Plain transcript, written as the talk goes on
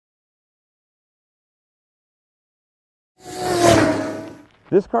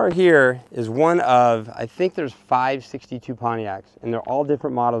This car here is one of, I think there's 5 62 Pontiacs, and they're all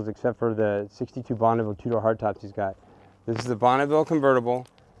different models except for the 62 Bonneville two-door hardtops he's got. This is the Bonneville convertible.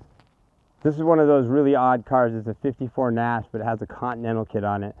 This is one of those really odd cars. It's a 54 Nash, but it has a Continental kit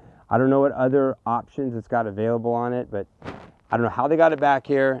on it. I don't know what other options it's got available on it, but I don't know how they got it back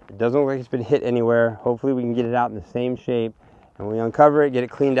here. It doesn't look like it's been hit anywhere. Hopefully we can get it out in the same shape. And when we uncover it, get it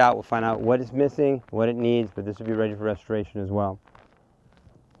cleaned out, we'll find out what it's missing, what it needs, but this will be ready for restoration as well.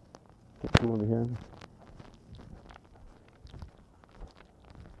 Come over here.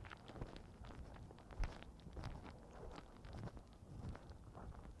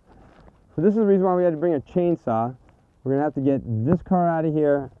 So this is the reason why we had to bring a chainsaw. We're gonna have to get this car out of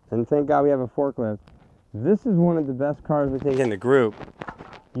here, and thank God we have a forklift. This is one of the best cars we think in the group.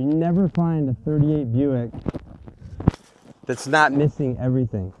 You never find a 38 Buick that's not missing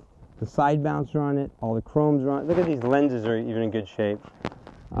everything. The side bouncer on it, all the chromes are on it. Look at these lenses are even in good shape.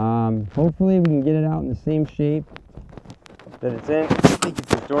 Hopefully we can get it out in the same shape that it's in. I think if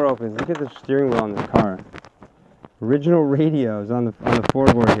this door opens, look at the steering wheel on this car. Original radios on the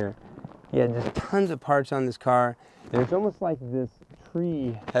floorboard here. Yeah, just tons of parts on this car. And it's almost like this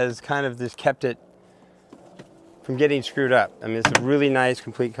tree has kind of just kept it from getting screwed up. I mean, it's a really nice,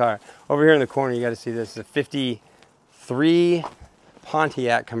 complete car. Over here in the corner, you got to see this. It's a 53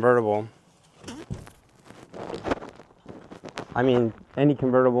 Pontiac convertible. I mean, any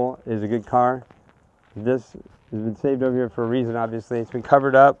convertible is a good car. This has been saved over here for a reason, obviously. It's been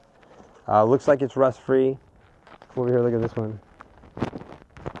covered up. Looks like it's rust-free. Over here, look at this one.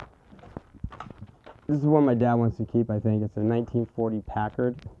 This is one my dad wants to keep, I think. It's a 1940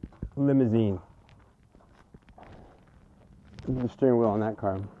 Packard limousine. Look at the steering wheel on that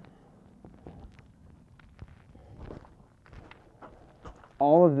car.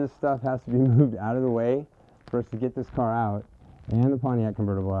 All of this stuff has to be moved out of the way for us to get this car out and the Pontiac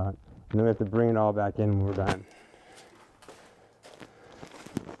convertible out. And then we have to bring it all back in when we're done.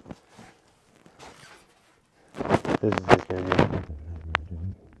 This is just going to be...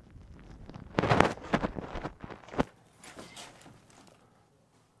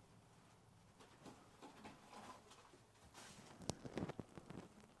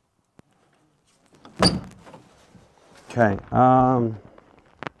 Okay,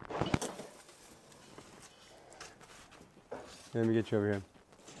 let me get you over here.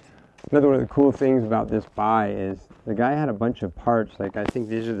 Another one of the cool things about this buy is the guy had a bunch of parts. Like, I think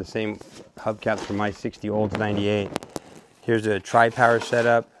these are the same hubcaps for my 60 Olds 98. Here's a tri-power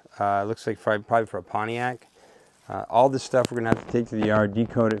setup. Looks like probably for a Pontiac. All this stuff we're gonna have to take to the yard,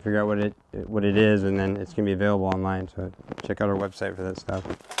 decode it, figure out what it is, and then it's gonna be available online. So check out our website for that stuff.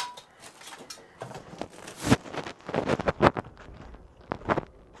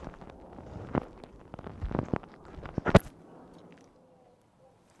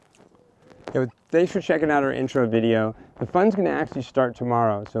 Yeah, thanks for checking out our intro video. The fun's going to actually start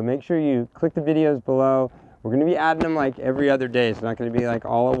tomorrow, so make sure you click the videos below. We're going to be adding them like every other day. It's not going to be like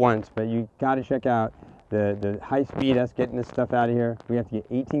all at once, but you got to check out the high speed, us getting this stuff out of here. We have to get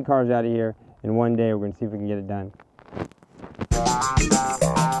 18 cars out of here in one day. We're going to see if we can get it done.